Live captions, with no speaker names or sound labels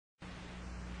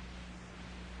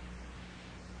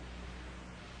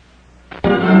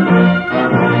From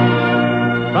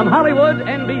Hollywood,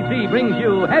 NBC brings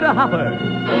you Hedda Hopper.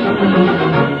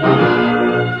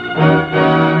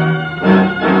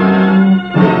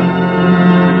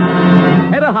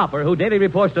 Hedda Hopper, who daily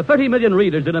reports to 30 million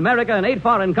readers in America and 8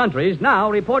 foreign countries, now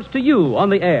reports to you on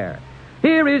the air.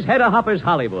 Here is Hedda Hopper's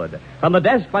Hollywood, from the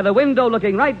desk by the window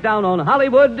looking right down on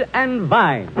Hollywood and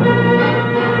Vine.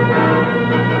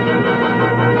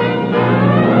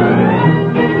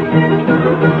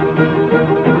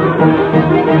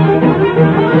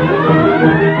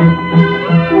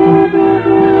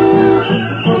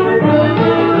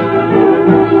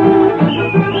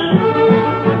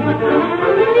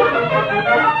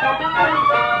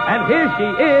 And here she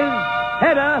is,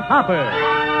 Hedda Hopper.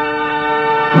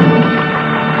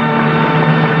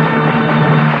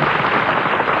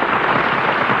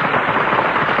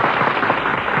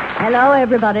 Hello,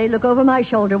 everybody. Look over my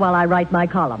shoulder while I write my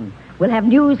column. We'll have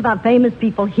news about famous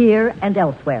people here and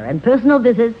elsewhere, and personal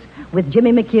visits with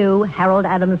Jimmy McHugh, Harold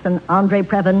Adamson, Andre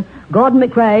Previn, Gordon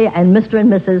McRae, and Mr. and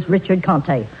Mrs. Richard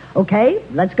Conte. Okay,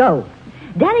 let's go.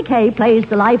 Danny Kaye plays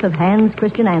the life of Hans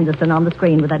Christian Andersen on the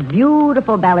screen with that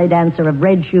beautiful ballet dancer of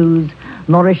red shoes,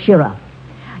 Morris Shearer.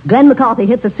 Glenn McCarthy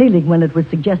hit the ceiling when it was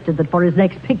suggested that for his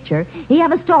next picture, he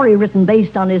have a story written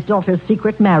based on his daughter's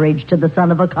secret marriage to the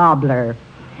son of a cobbler.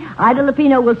 Ida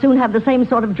Lupino will soon have the same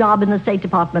sort of job in the State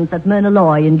Department that Myrna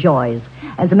Loy enjoys.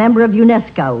 As a member of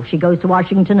UNESCO, she goes to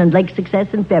Washington and Lake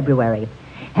Success in February.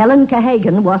 Helen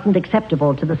Cahagan wasn't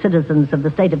acceptable to the citizens of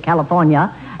the state of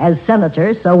California as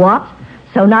senator, so what?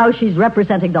 So now she's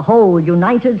representing the whole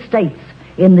United States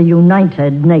in the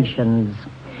United Nations.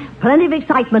 Plenty of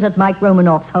excitement at Mike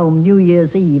Romanoff's home New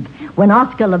Year's Eve when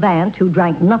Oscar Levant, who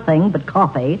drank nothing but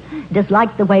coffee,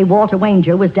 disliked the way Walter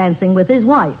Wanger was dancing with his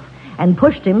wife and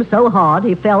pushed him so hard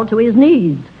he fell to his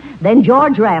knees. Then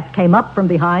George Raft came up from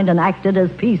behind and acted as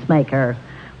peacemaker.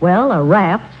 Well, a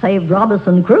raft saved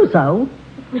Robinson Crusoe.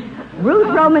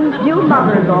 Ruth Roman's new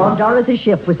mother-in-law, Dorothy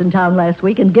Schiff, was in town last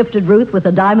week and gifted Ruth with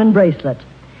a diamond bracelet.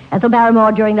 Ethel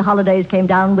Barrymore during the holidays came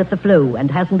down with the flu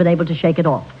and hasn't been able to shake it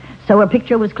off. So her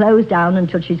picture was closed down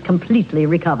until she's completely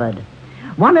recovered.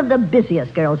 One of the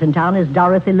busiest girls in town is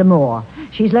Dorothy Lamour.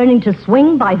 She's learning to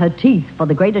swing by her teeth for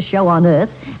the greatest show on earth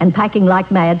and packing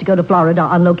like mad to go to Florida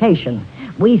on location.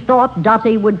 We thought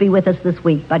Dottie would be with us this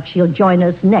week, but she'll join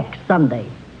us next Sunday.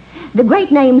 The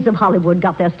great names of Hollywood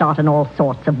got their start in all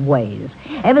sorts of ways.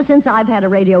 Ever since I've had a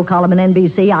radio column in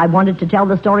NBC, I wanted to tell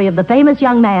the story of the famous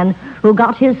young man who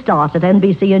got his start at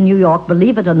NBC in New York,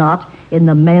 believe it or not, in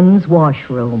the men's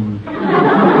washroom.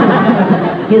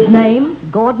 His name,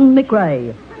 Gordon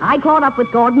McRae. I caught up with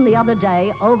Gordon the other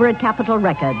day over at Capitol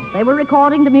Records. They were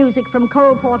recording the music from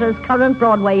Cole Porter's current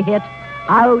Broadway hit,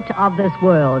 Out of This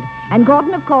World. And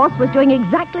Gordon, of course, was doing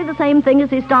exactly the same thing as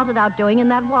he started out doing in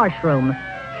that washroom.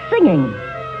 Singing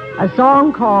a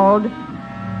song called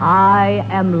I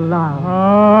Am Loved.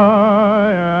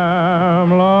 I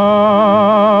am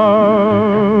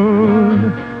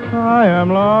loved. I am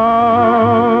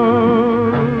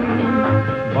loved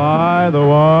by the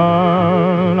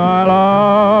one I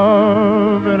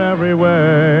love in every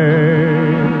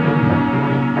way.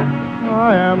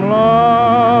 I am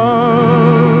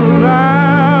loved,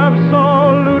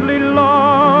 absolutely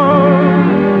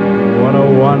loved. What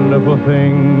a wonderful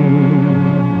thing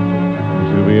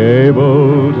to be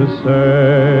able to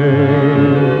say,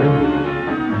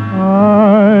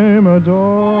 I'm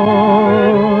adored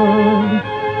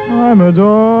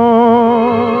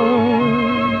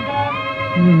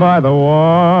by the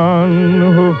one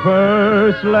who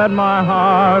first led my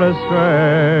heart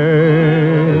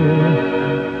astray.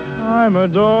 I'm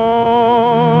adored,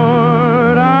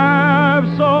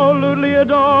 absolutely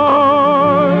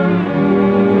adored.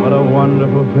 What a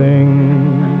wonderful thing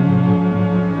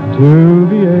to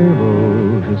be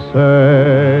able to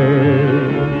say.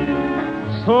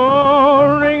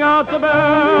 So ring out the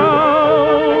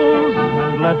bells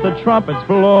and let the trumpets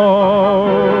blow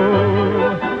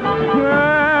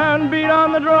and beat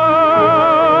on the drums,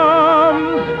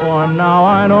 for now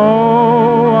I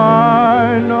know I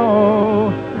am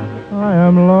loved.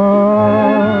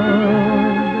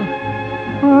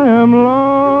 I am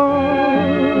loved.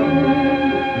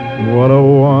 What a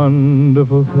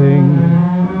wonderful thing.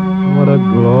 What a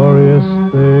glorious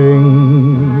thing.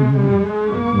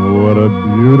 What a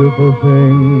beautiful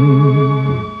thing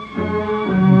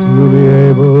to be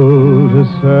able to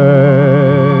say.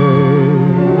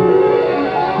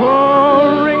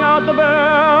 So ring out the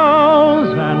bells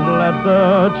and let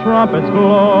the trumpets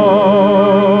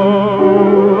blow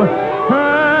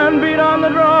and beat on the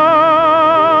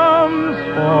drums,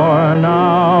 for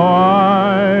now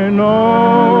I know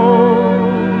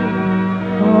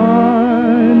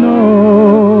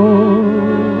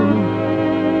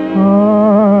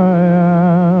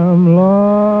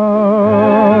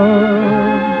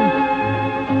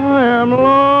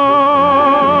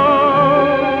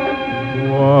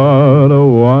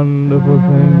wonderful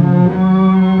thing.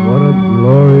 What a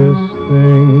glorious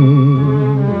thing.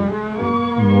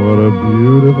 What a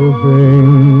beautiful thing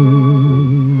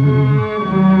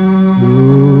to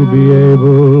be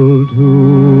able to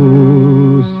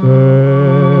say.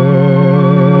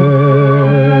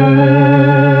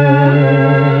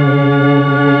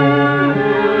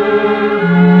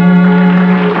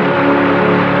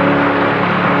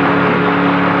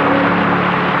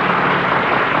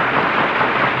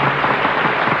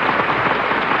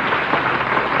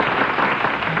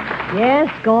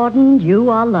 Yes, Gordon, you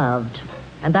are loved.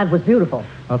 And that was beautiful.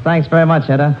 Well, thanks very much,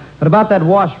 Hedda. But about that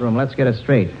washroom, let's get it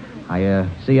straight.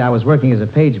 I was working as a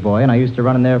page boy, and I used to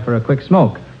run in there for a quick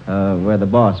smoke, where the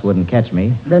boss wouldn't catch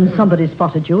me. Then somebody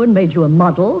spotted you and made you a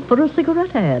model for a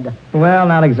cigarette ad. Well,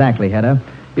 not exactly, Hedda.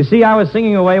 You see, I was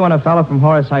singing away when a fellow from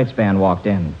Horace Heights band walked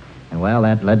in. And, well,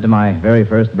 that led to my very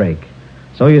first break.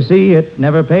 So, you see, it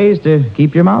never pays to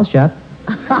keep your mouth shut.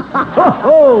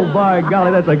 Oh, by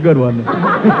golly, that's a good one.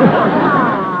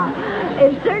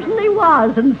 It certainly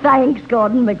was, and thanks,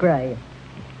 Gordon McRae.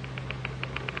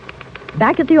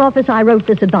 Back at the office, I wrote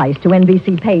this advice to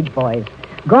NBC page boys.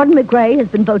 Gordon McRae has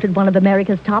been voted one of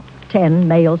America's top 10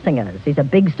 male singers. He's a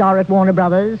big star at Warner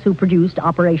Brothers who produced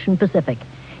Operation Pacific.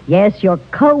 Yes, your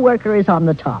co-worker is on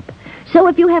the top. So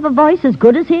if you have a voice as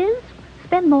good as his,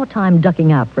 spend more time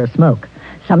ducking out for a smoke.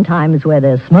 Sometimes where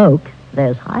there's smoke,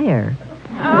 there's fire.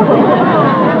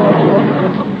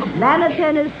 Lana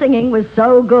Turner's singing was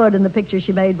so good in the picture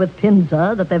she made with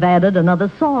Pinza that they've added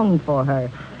another song for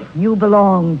her. You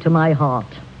Belong to My Heart.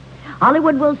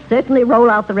 Hollywood will certainly roll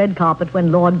out the red carpet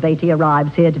when Lord Beatty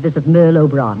arrives here to visit Merle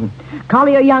Oberon.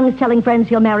 Collier Young's telling friends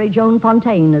he'll marry Joan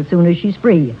Fontaine as soon as she's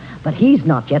free, but he's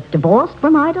not yet divorced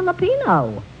from Ida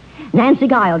Lupino. Nancy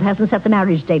Guild hasn't set the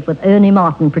marriage date with Ernie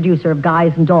Martin, producer of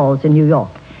Guys and Dolls in New York.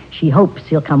 She hopes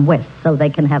he'll come west so they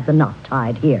can have the knot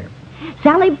tied here.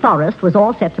 Sally Forrest was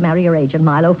all set to marry her agent,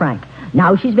 Milo Frank.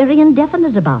 Now she's very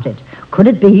indefinite about it. Could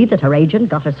it be that her agent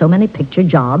got her so many picture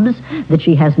jobs that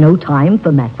she has no time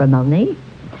for matrimony?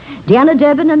 Deanna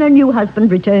Durbin and her new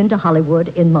husband returned to Hollywood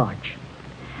in March.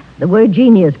 The word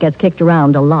genius gets kicked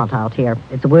around a lot out here.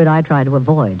 It's a word I try to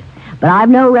avoid. But I've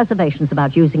no reservations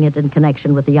about using it in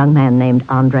connection with a young man named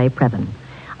Andre Previn.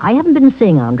 I haven't been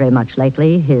seeing Andre much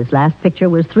lately. His last picture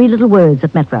was Three Little Words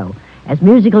at Metro. As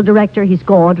musical director, he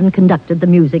scored and conducted the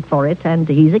music for it, and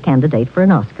he's a candidate for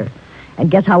an Oscar. And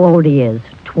guess how old he is?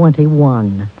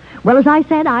 21. Well, as I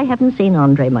said, I haven't seen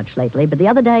Andre much lately, but the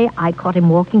other day I caught him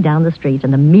walking down the street,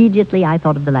 and immediately I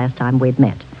thought of the last time we'd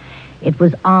met. It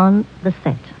was on the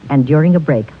set, and during a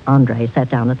break, Andre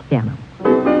sat down at the piano.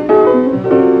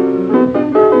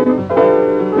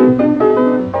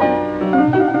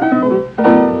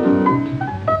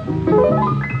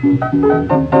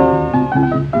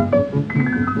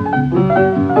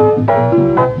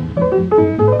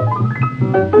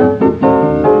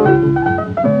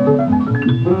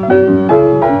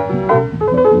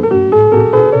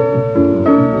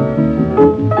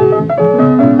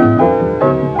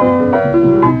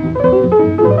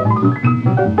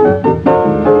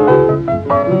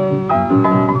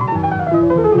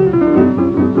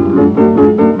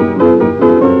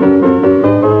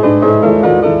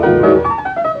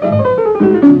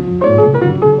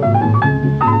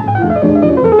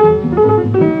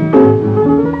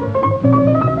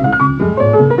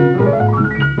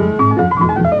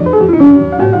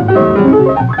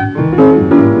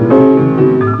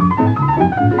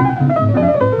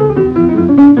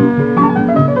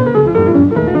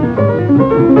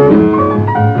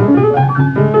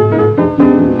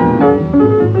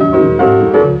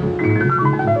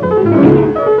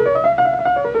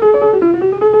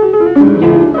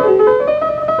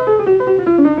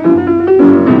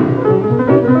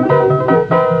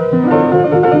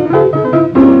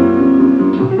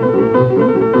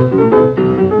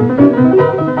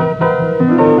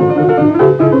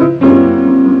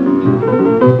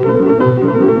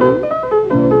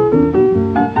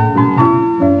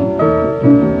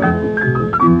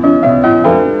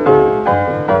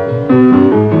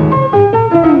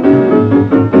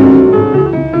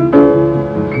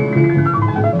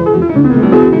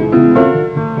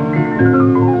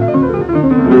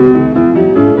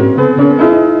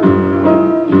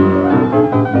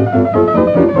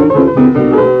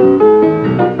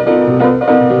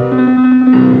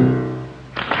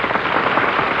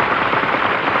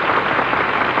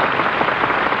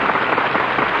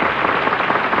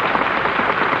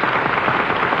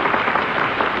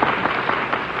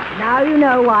 Now you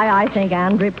know why I think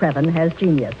Andre Previn has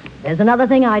genius. There's another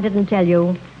thing I didn't tell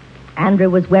you. Andre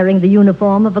was wearing the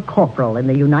uniform of a corporal in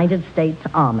the United States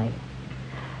Army.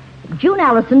 June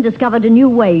Allison discovered a new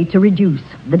way to reduce.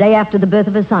 The day after the birth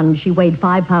of her son, she weighed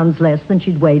 5 pounds less than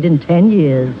she'd weighed in 10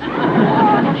 years.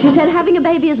 She said having a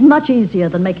baby is much easier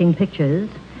than making pictures.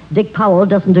 Dick Powell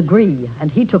doesn't agree,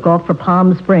 and he took off for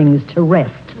Palm Springs to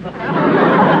rest.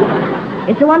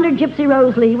 It's a wonder Gypsy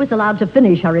Rose Lee was allowed to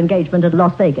finish her engagement at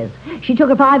Las Vegas. She took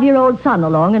her 5-year-old son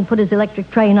along and put his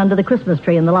electric train under the Christmas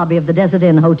tree in the lobby of the Desert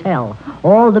Inn Hotel.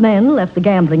 All the men left the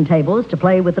gambling tables to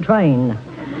play with the train.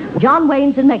 John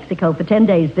Wayne's in Mexico for 10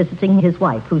 days visiting his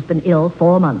wife, who's been ill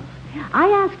 4 months. I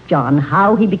asked John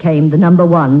how he became the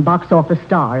 #1 box office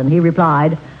star, and he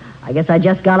replied, I guess I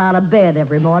just got out of bed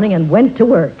every morning and went to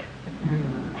work.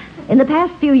 In the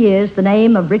past few years, the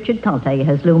name of Richard Conte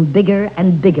has loomed bigger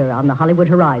and bigger on the Hollywood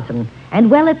horizon. And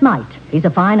well it might. He's a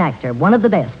fine actor, one of the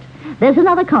best. There's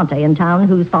another Conte in town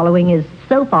whose following is,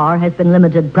 so far, has been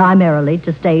limited primarily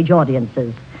to stage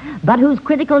audiences, but whose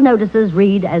critical notices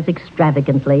read as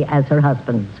extravagantly as her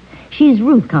husband's. She's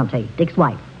Ruth Conte, Dick's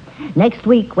wife. Next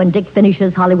week, when Dick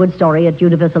finishes Hollywood Story at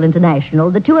Universal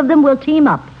International, the two of them will team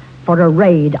up for a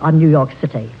raid on New York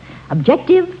City.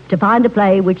 Objective, to find a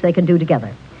play which they can do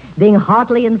together. Being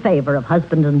heartily in favor of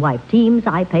husband and wife teams,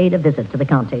 I paid a visit to the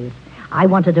Contes. I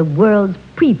wanted a world's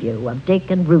preview of Dick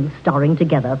and Ruth starring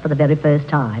together for the very first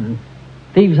time.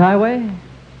 Thieves' Highway?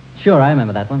 Sure, I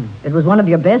remember that one. It was one of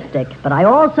your best, Dick, but I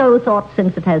also thought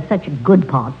since it has such a good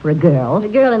part for a girl... The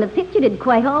girl in the picture did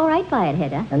quite all right by it,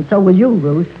 Hedda. And so will you,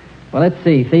 Ruth. Well, let's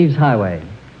see. Thieves' Highway.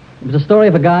 It was a story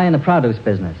of a guy in the produce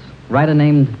business. Writer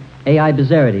named A.I.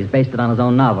 Bezerides based it on his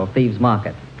own novel, Thieves'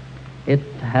 Market. It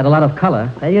had a lot of color.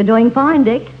 Well, you're doing fine,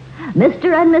 Dick.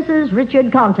 Mr. and Mrs.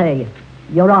 Richard Conte,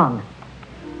 you're on.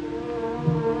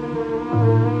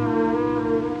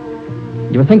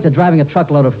 You would think that driving a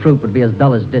truckload of fruit would be as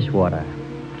dull as dishwater.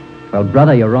 Well,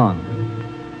 brother, you're wrong.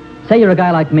 Say you're a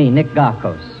guy like me, Nick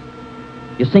Garkos.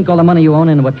 You sink all the money you own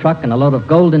into a truck and a load of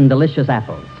golden, delicious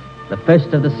apples. The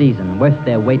first of the season, worth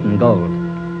their weight in gold.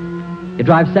 You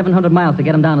drive 700 miles to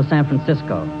get them down to San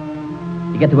Francisco.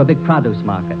 You get to a big produce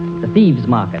market, the Thieves'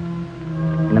 Market,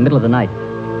 in the middle of the night.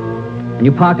 And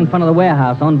you park in front of the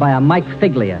warehouse owned by a Mike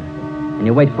Figlia, and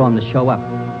you wait for him to show up.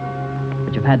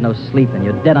 But you've had no sleep, and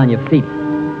you're dead on your feet.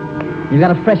 You've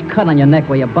got a fresh cut on your neck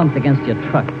where you bumped against your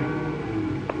truck.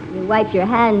 You wipe your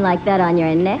hand like that on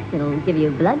your neck, it'll give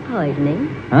you blood poisoning.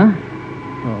 Huh?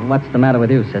 Well, what's the matter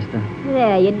with you, sister?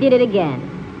 There, you did it again.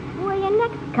 Well, your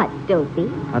neck's cut,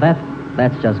 dopey. Oh,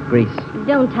 that's just grease.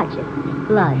 Don't touch it. It's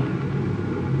blood.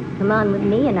 Come on with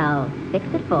me and I'll fix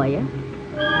it for you.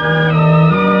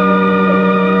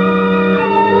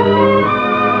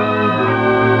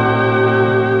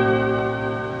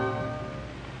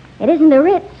 It isn't the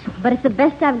Ritz, but it's the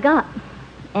best I've got.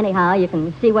 Anyhow, you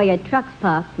can see where your truck's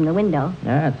parked from the window.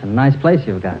 Yeah, it's a nice place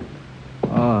you've got.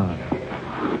 Oh.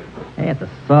 Hey, it's a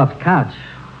soft couch.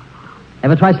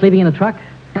 Ever try sleeping in a truck?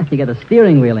 You get a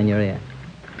steering wheel in your ear.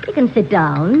 You can sit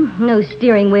down. No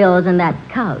steering wheels in that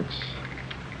couch.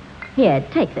 Here,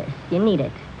 take this. You need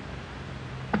it.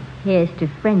 Here's to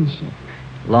friendship.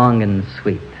 Long and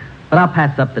sweet. But I'll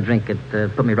pass up the drink. It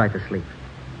put me right to sleep.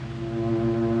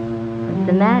 What's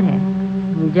the matter?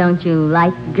 Don't you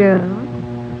like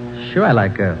girls? Sure I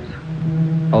like girls.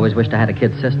 Always wished I had a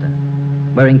kid sister.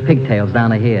 Wearing pigtails down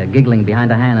to here, giggling behind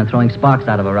her hand and throwing sparks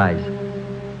out of her eyes.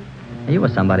 You were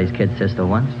somebody's kid sister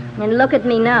once. And look at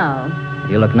me now.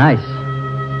 You look nice.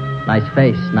 Nice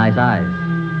face, nice eyes.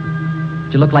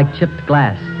 You look like chipped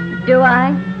glass. Do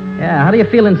I? Yeah, how do you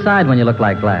feel inside when you look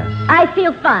like glass? I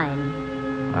feel fine.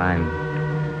 I'm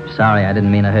sorry, I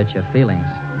didn't mean to hurt your feelings.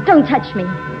 Don't touch me.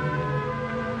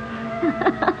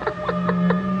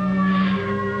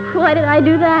 Why did I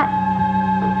do that?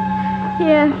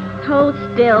 Here, hold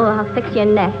still. I'll fix your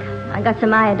neck. I got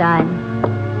some iodine.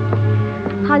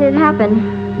 How did it happen?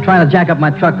 I'm trying to jack up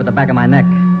my truck with the back of my neck.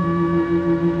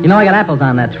 You know, I got apples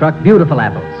on that truck. Beautiful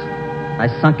apples. I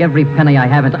sunk every penny I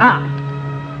have into... Ah!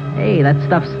 Hey, that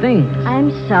stuff stings. I'm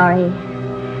sorry.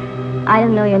 I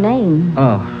don't know your name.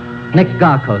 Oh, Nick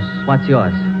Garkos. What's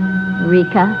yours?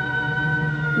 Rika.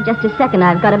 Just a second,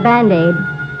 I've got a Band-Aid.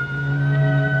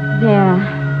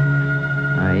 There.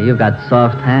 You've got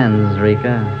soft hands,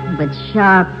 Rika. But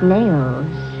sharp nails.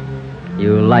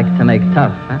 You like to make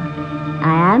tough, huh?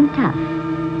 I am tough.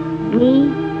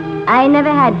 Me, I never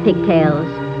had pigtails.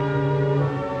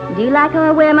 Do you like how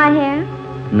I wear my hair?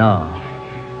 No.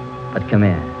 But come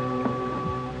here.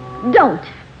 Don't.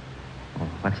 Oh,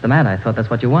 what's the matter? I thought that's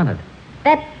what you wanted.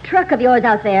 That truck of yours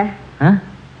out there. Huh?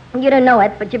 You don't know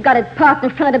it, but you've got it parked in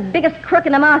front of the biggest crook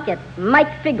in the market,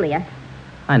 Mike Figlia.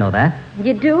 I know that.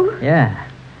 You do? Yeah.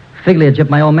 Figlia gypped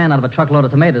my old man out of a truckload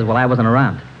of tomatoes while I wasn't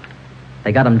around.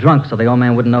 They got him drunk so the old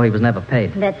man wouldn't know he was never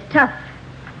paid. That's tough.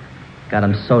 Got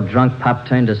him so drunk, Pop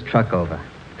turned his truck over.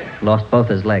 Lost both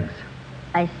his legs.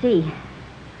 I see.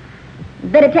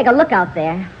 Better take a look out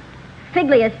there.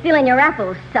 Figley is stealing your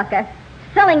apples, sucker.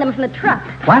 Selling them from the truck.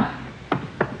 What?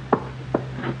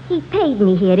 He paid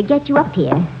me here to get you up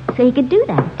here so he could do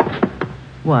that.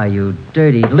 Why, you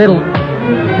dirty little...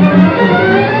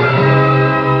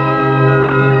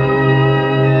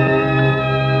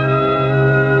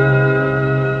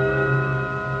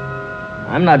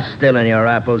 I'm not stealing your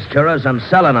apples, Churros. I'm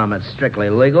selling them. It's strictly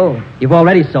legal. You've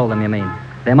already sold them, you mean?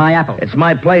 They're my apples. It's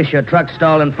my place your truck's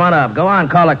stalled in front of. Go on,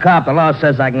 call a cop. The law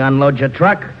says I can unload your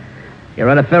truck. You're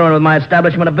interfering with my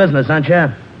establishment of business, aren't you?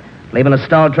 Leaving a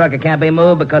stalled truck, it can't be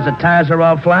moved because the tires are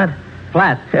all flat?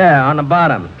 Flat? Yeah, on the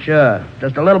bottom. Sure.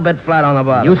 Just a little bit flat on the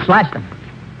bottom. You slashed them.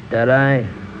 Did I?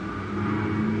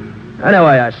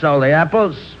 Anyway, I sold the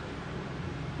apples.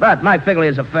 But Mike Figley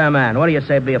is a fair man. What do you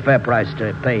say would be a fair price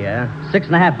to pay, huh?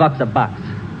 $6.50 a box.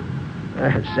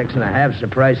 6.5's the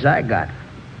price I got.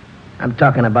 I'm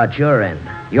talking about your end.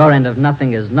 Your end of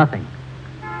nothing is nothing.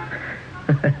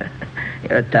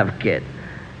 You're a tough kid.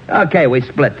 Okay, we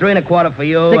split. 3.25 for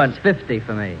you $6.50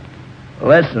 for me.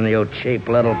 Listen, you cheap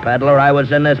little peddler. I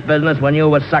was in this business when you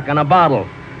were sucking a bottle.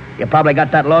 You probably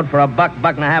got that load for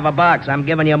 $1.50 a box. I'm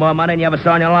giving you more money than you ever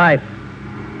saw in your life.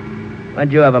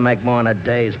 When'd you ever make more than a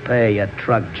day's pay, you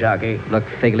truck jockey? Look,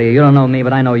 Figley, you don't know me,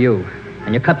 but I know you.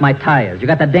 And you cut my tires. You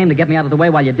got that dame to get me out of the way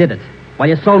while you did it. While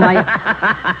you sold my...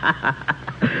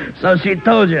 So she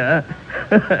told you, huh?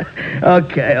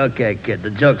 Okay, kid.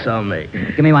 The joke's on me.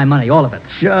 Give me my money, all of it.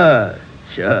 Sure.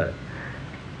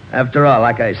 After all,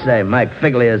 like I say, Mike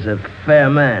Figley is a fair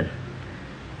man.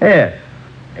 Here.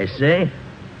 You see?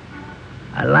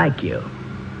 I like you.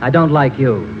 I don't like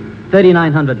you.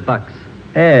 $3,900.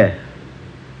 Here.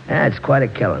 That's quite a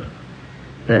killing.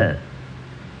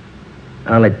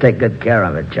 Only take good care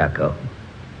of it, Jocko.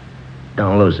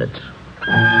 Don't lose it.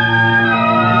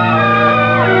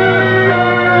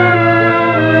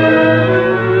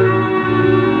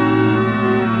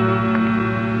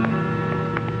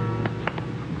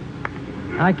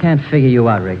 I can't figure you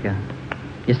out, Rika.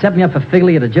 You set me up for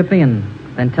Figley at a jiffy and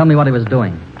then tell me what he was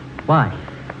doing. Why?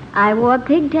 I wore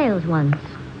pigtails once.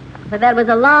 But that was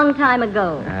a long time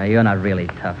ago. You're not really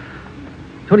tough.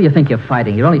 Who do you think you're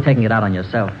fighting? You're only taking it out on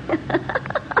yourself.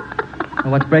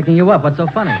 Well, what's breaking you up? What's so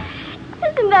funny?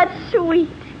 Isn't that sweet?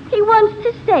 He wants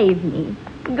to save me.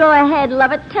 Go ahead,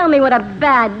 lover. Tell me what a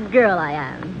bad girl I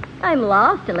am. I'm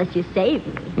lost unless you save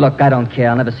me. Look, I don't care.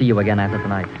 I'll never see you again after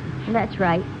tonight. That's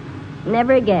right.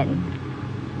 Never again.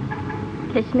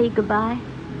 Kiss me goodbye.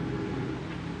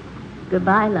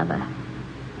 Goodbye, lover.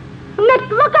 Nick,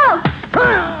 look out!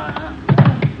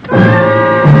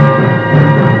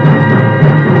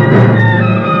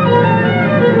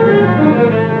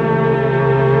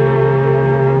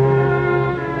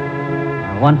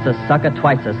 Once a sucker,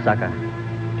 twice a sucker.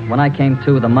 When I came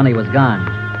to, the money was gone.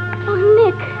 Oh,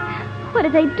 Nick, what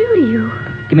did they do to you?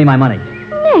 Give me my money.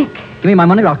 Nick! Give me my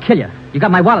money or I'll kill you. You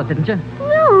got my wallet, didn't you?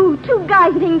 No, two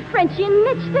guys named Frenchie and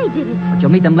Mitch, they did it. But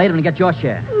you'll meet them later and get your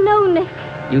share. No, Nick.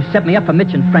 You set me up for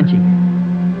Mitch and Frenchie.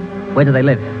 Where do they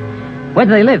live? Where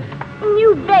do they live?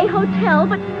 New Bay Hotel,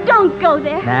 but don't go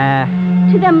there. Nah.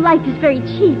 To them, life is very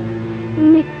cheap.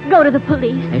 Nick, go to the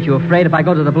police. Ain't you afraid if I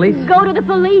go to the police? Go to the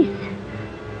police.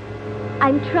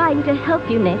 I'm trying to help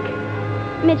you, Nick.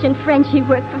 Mitch and Frenchie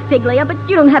work for Figlia, but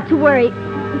you don't have to worry.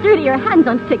 Dirty your hands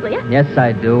on Figlia. Yes,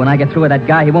 I do. When I get through with that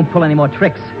guy, he won't pull any more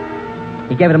tricks.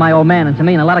 He gave it to my old man and to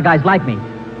me and a lot of guys like me.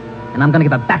 And I'm going to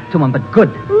give it back to him, but good.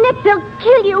 Nick, they'll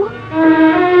kill you.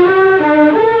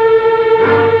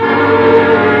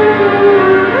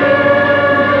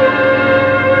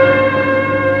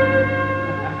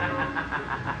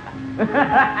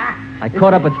 I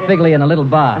caught up with Figley in a little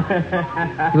bar.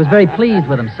 He was very pleased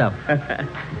with himself.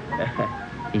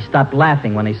 He stopped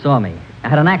laughing when he saw me. I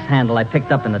had an axe handle I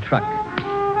picked up in the truck.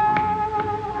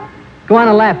 Go on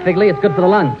and laugh, Figley. It's good for the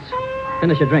lungs.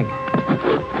 Finish your drink.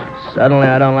 Suddenly,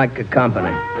 I don't like the company.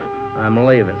 I'm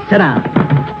leaving. Sit down.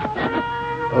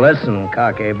 Listen,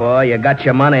 cocky boy, you got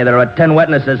your money. There are 10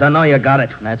 witnesses. I know you got it.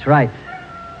 That's right.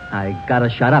 I gotta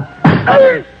shut up.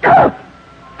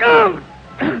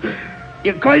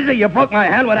 You crazy? You broke my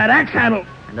hand with that axe handle.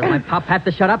 And does my pop have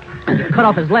to shut up? You cut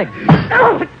off his leg.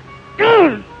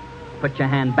 Put your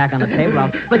hand back on the table.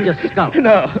 I'll split your skull.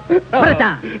 No. Put it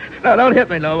down. No, don't hit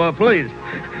me no more, please.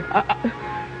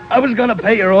 I was going to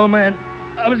pay your old man.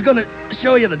 I was going to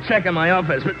show you the check in my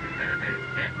office, but...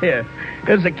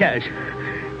 Here's the cash.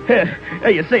 Here,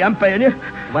 you see, I'm paying you.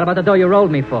 What about the dough you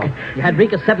rolled me for? You had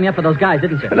Rika set me up for those guys,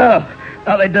 didn't you? No,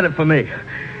 they did it for me.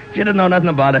 She didn't know nothing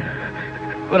about it.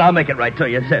 But I'll make it right to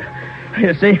you.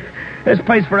 You see? This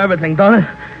pays for everything, don't it?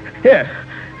 Here.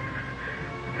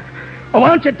 Oh, why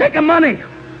don't you take the money?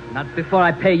 Not before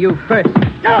I pay you first. For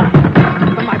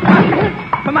my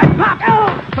pop! For my pop!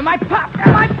 For my pop! For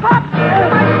my pop! For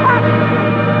my pop!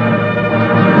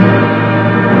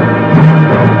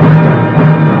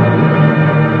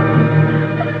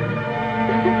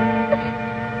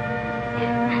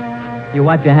 You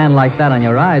wipe your hand like that on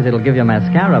your eyes, it'll give you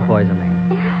mascara poisoning.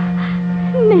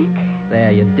 Nick,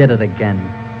 There, you did it again.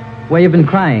 Where you been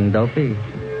crying, Dopey?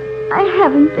 I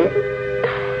haven't been.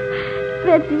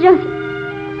 That's just...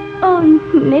 Oh,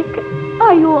 Nick,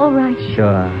 are you all right?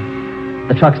 Sure.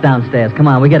 The truck's downstairs. Come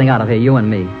on, we're getting out of here, you and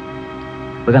me.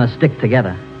 We're gonna stick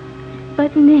together.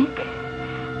 But, Nick,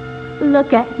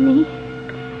 look at me.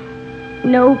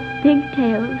 No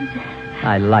pigtails.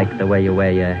 I like the way you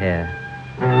wear your hair.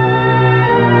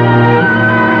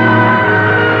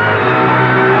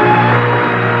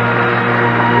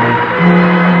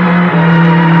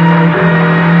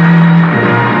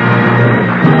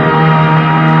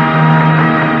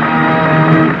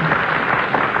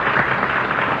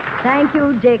 Thank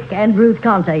you, Dick and Ruth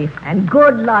Conte, and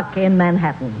good luck in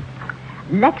Manhattan.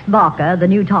 Lex Barker, the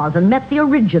new Tarzan, met the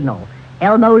original,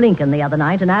 Elmo Lincoln, the other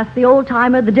night and asked the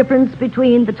old-timer the difference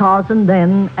between the Tarzan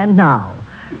then and now.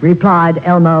 Replied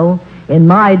Elmo, "In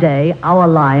my day, our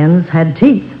lions had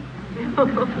teeth."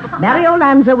 Mario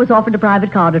Lanza was offered a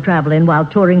private car to travel in while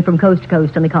touring from coast to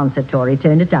coast on the concert tour. He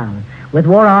turned it down. With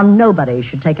war on, nobody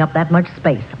should take up that much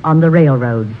space on the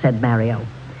railroad, said Mario.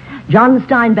 John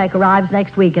Steinbeck arrives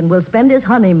next week and will spend his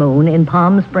honeymoon in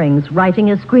Palm Springs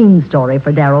writing a screen story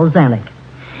for Darryl Zanuck.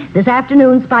 This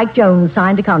afternoon, Spike Jones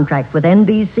signed a contract with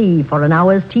NBC for an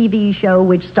hour's TV show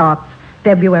which starts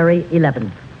February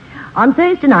 11th. On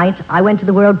Thursday night, I went to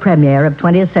the world premiere of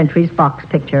 20th Century Fox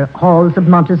picture Halls of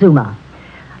Montezuma,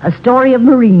 a story of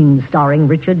Marines starring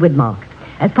Richard Widmark.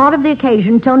 As part of the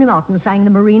occasion, Tony Martin sang the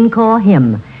Marine Corps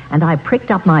hymn, and I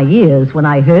pricked up my ears when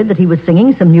I heard that he was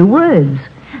singing some new words.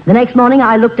 The next morning,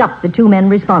 I looked up the two men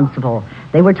responsible.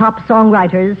 They were top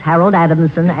songwriters Harold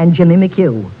Adamson and Jimmy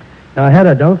McHugh. Now,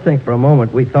 Hedda, don't think for a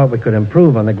moment we thought we could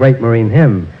improve on the great Marine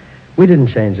hymn. We didn't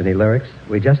change any lyrics.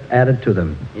 We just added to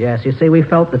them. Yes, you see, we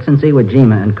felt that since Iwo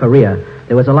Jima and Korea,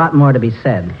 there was a lot more to be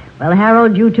said. Well,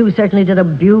 Harold, you two certainly did a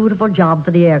beautiful job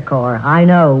for the Air Corps. I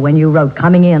know when you wrote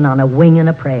Coming In on a Wing and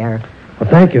a Prayer. Well,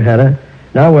 thank you, Hedda.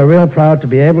 Now we're real proud to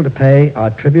be able to pay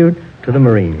our tribute to the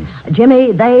Marines.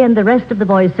 Jimmy, they and the rest of the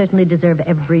boys certainly deserve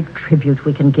every tribute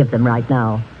we can give them right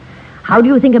now. How do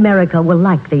you think America will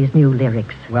like these new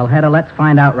lyrics? Well, Hedda, let's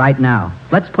find out right now.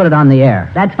 Let's put it on the air.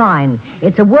 That's fine.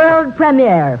 It's a world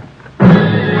premiere.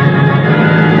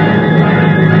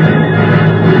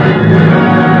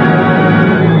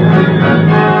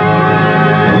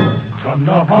 From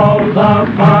the halls of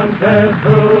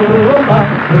Montezuma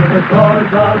to the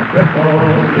shores of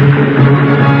Tripoli,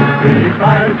 we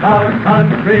fight our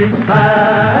country's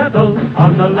battles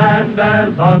on the land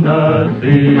as on the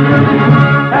sea.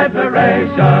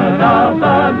 Admiration of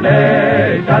the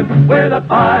nation, we're the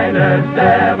finest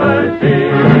ever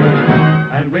seen.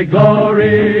 And we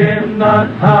glory in the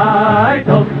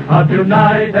title of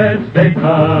United States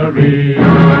Marine.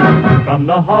 From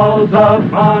the halls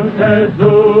of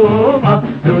Montezuma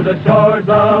to the shores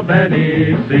of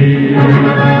any sea,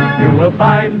 you will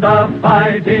find the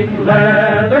fighting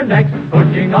leathernecks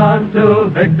pushing on to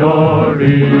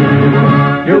victory.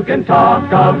 You can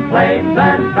talk of planes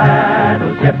and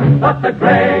battleships, but the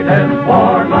greatest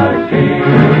war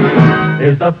machine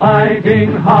is the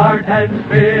fighting heart and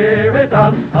spirit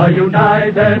of a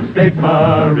United States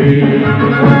Marine.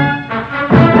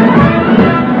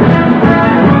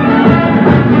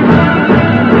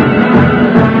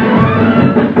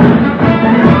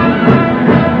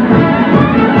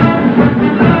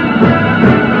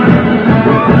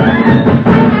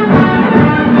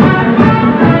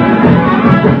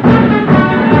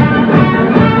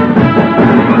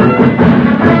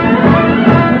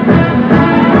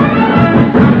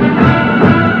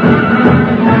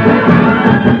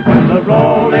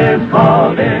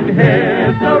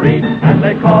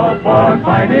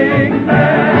 Fighting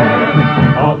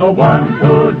men, all the ones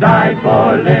who died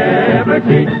for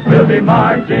liberty will be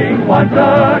marching once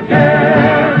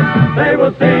again. They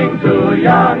will sing to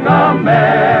young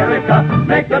America,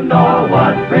 make them know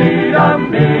what freedom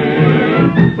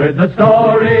means, with the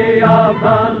story of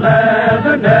the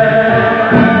Leathernecks,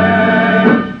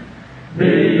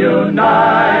 the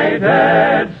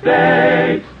United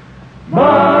States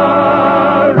Marines.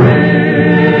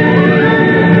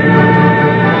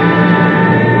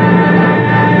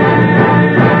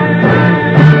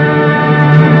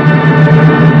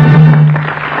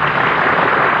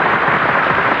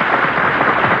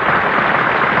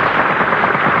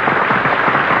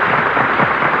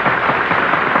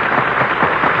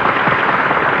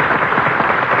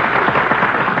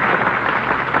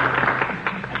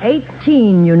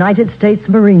 18 United States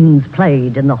Marines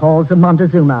played in the halls of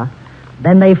Montezuma.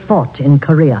 Then they fought in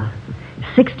Korea.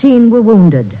 16 were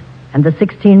wounded, and the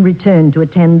 16 returned to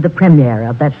attend the premiere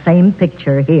of that same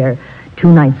picture here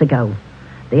 2 nights ago.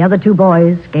 The other 2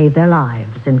 boys gave their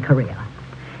lives in Korea.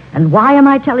 And why am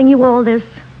I telling you all this?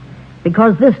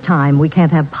 Because this time we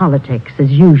can't have politics as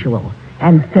usual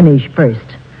and finish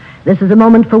first. This is a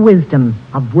moment for wisdom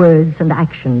of words and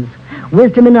actions.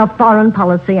 Wisdom in our foreign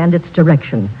policy and its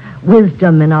direction.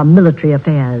 Wisdom in our military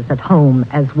affairs at home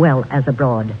as well as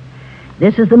abroad.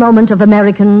 This is the moment of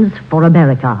Americans for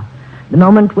America. The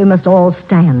moment we must all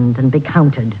stand and be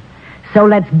counted. So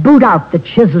let's boot out the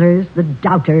chiselers, the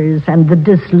doubters, and the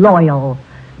disloyal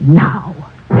now.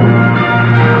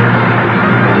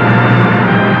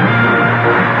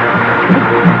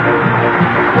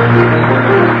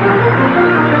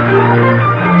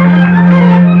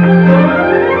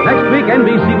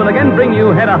 NBC will again bring you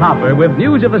Hedda Hopper with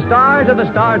news of the stars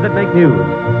that make news.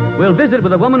 We'll visit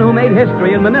with a woman who made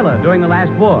history in Manila during the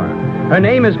last war. Her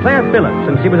name is Claire Phillips,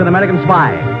 and she was an American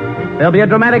spy. There'll be a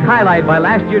dramatic highlight by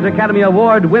last year's Academy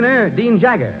Award winner, Dean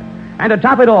Jagger. And to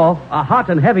top it off, a hot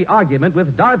and heavy argument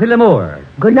with Dorothy Lamour.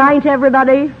 Good night,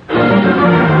 everybody.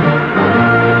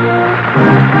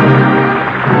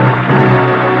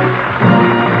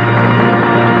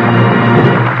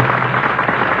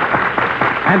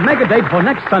 And make a date for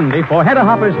next Sunday for Hedda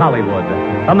Hopper's Hollywood.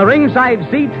 From the ringside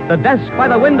seat, the desk by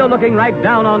the window looking right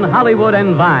down on Hollywood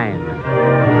and Vine.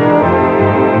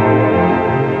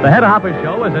 The Hedda Hopper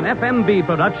Show is an FMB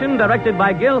production directed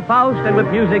by Gil Faust and with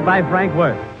music by Frank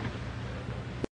Worth.